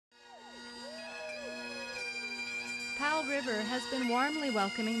Powell River has been warmly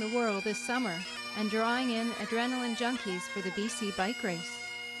welcoming the world this summer and drawing in adrenaline junkies for the BC bike race.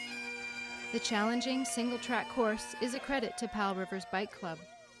 The challenging single-track course is a credit to Powell River's bike club.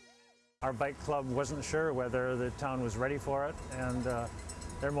 Our bike club wasn't sure whether the town was ready for it, and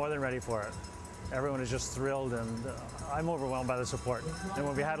they're more than ready for it. Everyone is just thrilled, and I'm overwhelmed by the support. And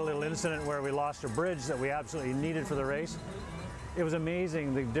when we had a little incident where we lost a bridge that we absolutely needed for the race, it was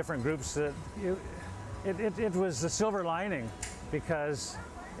amazing the different groups that it was the silver lining, because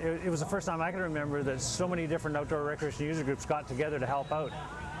it was the first time I can remember that so many different outdoor recreation user groups got together to help out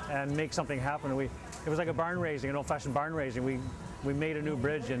and make something happen. It was like a barn raising, an old-fashioned barn raising. We made a new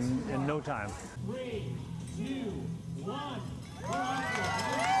bridge in no time. 3, 2, 1.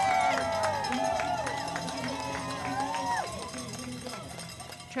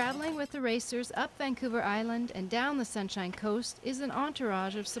 Traveling with the racers up Vancouver Island and down the Sunshine Coast is an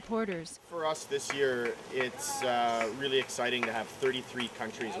entourage of supporters. For us this year, it's really exciting to have 33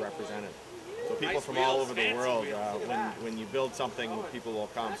 countries represented. So people from all over the world, when you build something, people will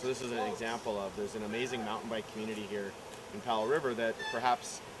come. So this is an example of, there's an amazing mountain bike community here in Powell River that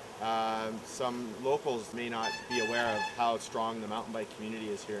perhaps some locals may not be aware of how strong the mountain bike community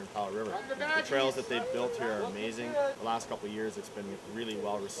is here in Powell River. The trails that they've built here are amazing. The last couple of years it's been really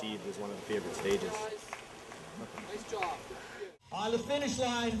well received as one of the favorite stages. Nice job. On the finish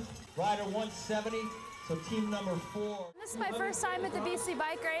line, rider 170, so team number 4. This is my first time at the BC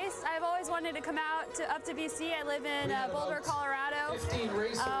bike race. I've always wanted to come out up to BC. I live in Boulder, Colorado.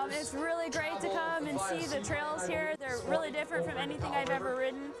 It's really great to come and see the trails here. They're really different from anything I've ever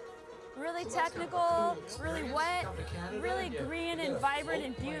ridden. Really technical, really wet, really green and vibrant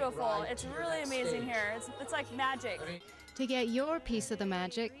and beautiful. It's really amazing here. It's like magic. To get your piece of the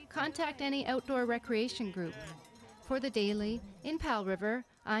magic, contact any outdoor recreation group. For the Daily, in Powell River,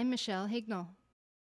 I'm Michelle Hignall.